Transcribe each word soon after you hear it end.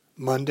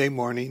Monday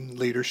Morning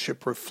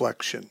Leadership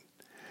Reflection,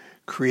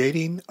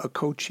 Creating a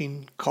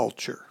Coaching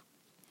Culture.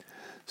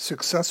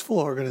 Successful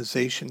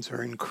organizations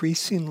are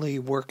increasingly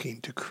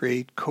working to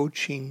create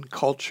coaching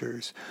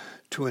cultures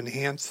to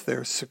enhance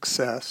their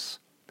success.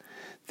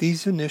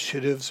 These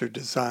initiatives are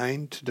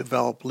designed to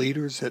develop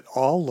leaders at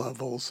all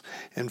levels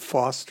and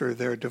foster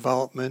their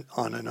development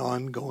on an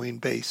ongoing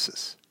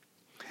basis.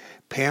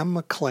 Pam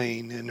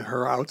McLean, in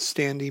her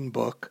outstanding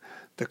book,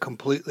 The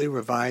Completely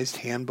Revised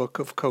Handbook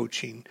of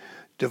Coaching,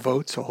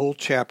 devotes a whole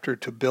chapter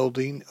to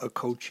building a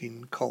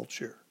coaching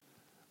culture.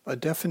 A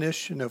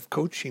definition of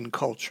coaching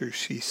culture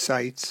she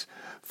cites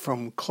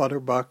from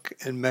Clutterbuck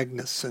and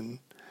Magnuson.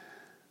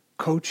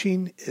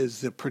 Coaching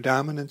is the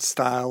predominant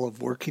style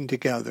of working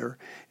together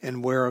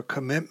and where a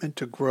commitment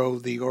to grow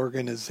the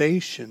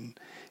organization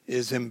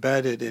is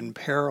embedded in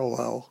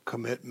parallel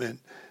commitment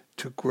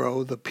to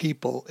grow the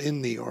people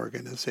in the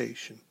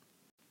organization.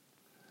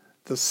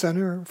 The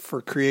Center for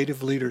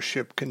Creative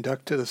Leadership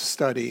conducted a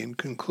study and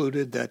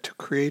concluded that to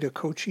create a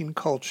coaching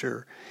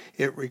culture,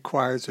 it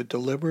requires a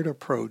deliberate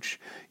approach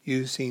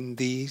using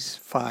these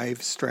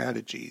 5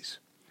 strategies.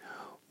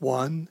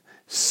 1.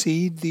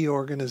 Seed the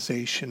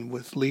organization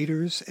with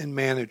leaders and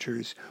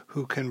managers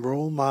who can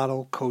role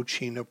model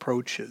coaching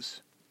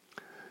approaches.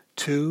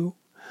 2.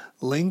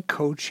 Link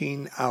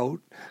coaching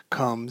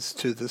outcomes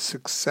to the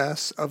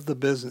success of the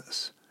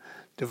business.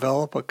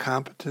 Develop a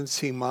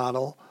competency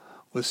model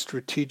with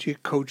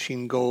strategic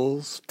coaching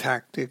goals,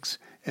 tactics,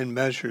 and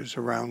measures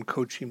around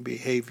coaching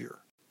behavior.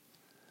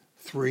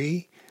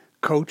 3.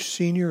 Coach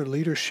senior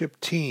leadership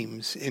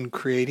teams in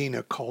creating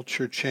a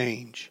culture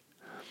change.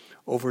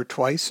 Over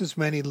twice as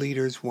many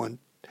leaders want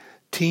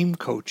team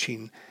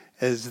coaching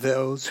as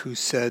those who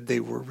said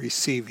they were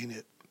receiving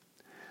it.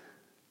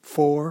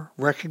 4.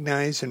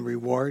 Recognize and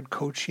reward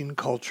coaching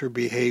culture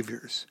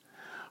behaviors.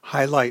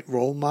 Highlight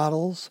role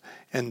models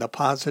and the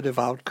positive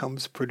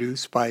outcomes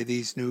produced by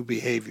these new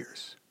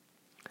behaviors.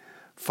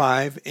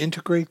 5.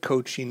 Integrate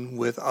coaching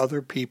with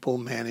other people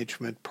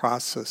management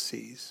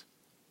processes.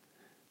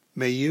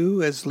 May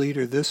you, as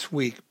leader this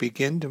week,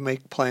 begin to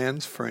make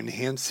plans for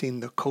enhancing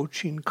the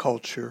coaching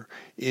culture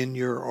in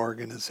your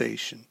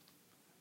organization.